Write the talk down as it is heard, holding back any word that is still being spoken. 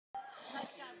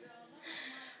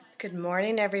Good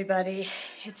morning, everybody.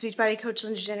 It's Beachbody Coach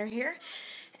Linda Jenner here,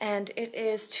 and it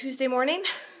is Tuesday morning.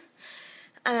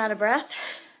 I'm out of breath.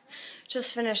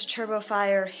 Just finished Turbo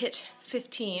Fire Hit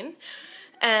 15,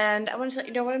 and I wanted to let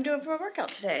you know what I'm doing for my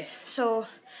workout today. So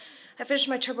I finished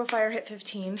my Turbo Fire Hit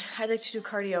 15. I like to do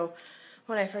cardio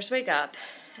when I first wake up,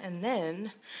 and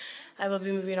then I will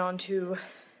be moving on to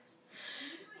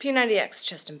P90x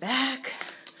chest and back,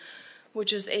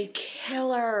 which is a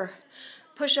killer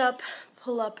push-up,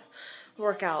 pull-up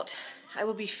workout. I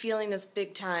will be feeling this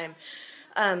big time.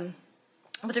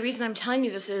 But the reason I'm telling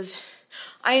you this is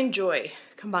I enjoy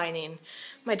combining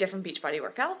my different Beachbody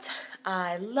workouts.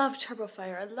 I love Turbo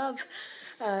Fire. I love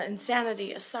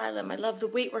Insanity, Asylum. I love the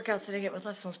weight workouts that I get with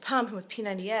Less Muscle Pump and with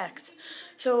P90x.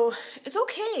 So it's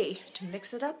okay to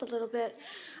mix it up a little bit.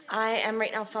 I am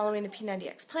right now following the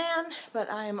P90x plan,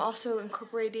 but I am also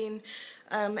incorporating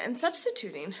and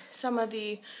substituting some of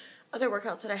the other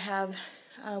workouts that I have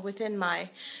within my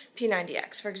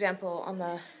P90x. For example, on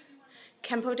the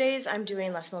Kempo days, I'm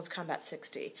doing Les Mills Combat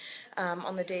 60.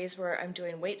 On the days where I'm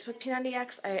doing weights with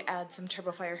P90x, I add some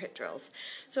Turbo Fire HIIT drills.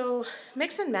 So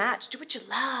mix and match, do what you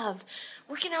love.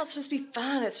 Working out is supposed to be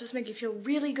fun. It's supposed to make you feel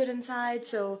really good inside.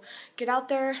 So get out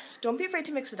there. Don't be afraid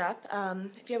to mix it up.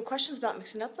 If you have questions about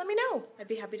mixing up, let me know. I'd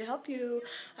be happy to help you.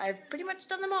 I've pretty much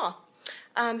done them all.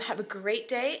 Have a great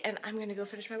day, and I'm going to go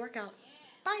finish my workout.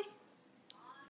 Bye.